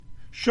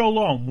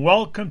Shalom.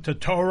 Welcome to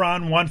Torah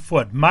on One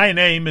Foot. My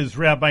name is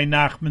Rabbi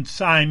Nachman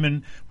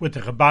Simon with the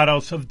Chabad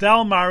House of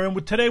Delmar,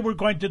 and today we're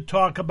going to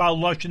talk about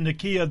Lashon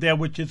Nakiya there,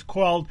 which is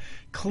called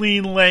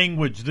clean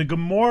language. The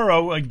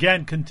Gemara,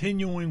 again,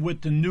 continuing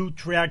with the new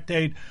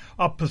tractate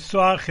of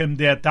Pesachim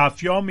that Daf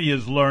Yomi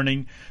is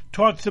learning,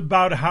 talks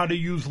about how to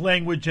use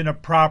language in a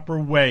proper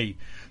way.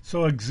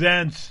 So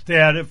exempts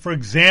that, for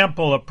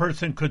example, a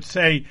person could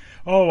say,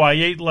 oh, I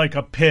ate like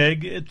a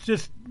pig. It's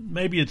just,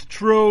 maybe it's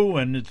true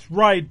and it's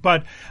right,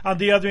 but on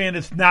the other hand,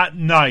 it's not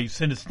nice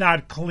and it's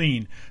not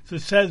clean. So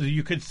it says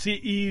you could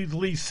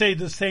easily say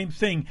the same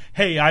thing,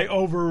 hey, I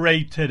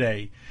overate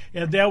today.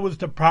 And that was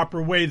the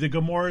proper way. The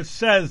Gemara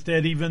says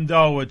that even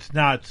though it's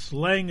not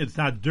slang, it's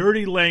not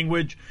dirty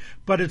language,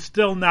 but it's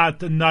still not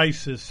the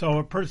nicest. So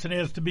a person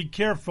has to be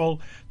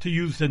careful to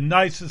use the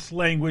nicest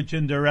language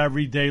in their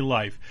everyday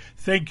life.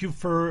 Thank you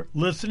for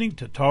listening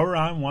to Torah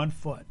on One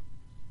Foot.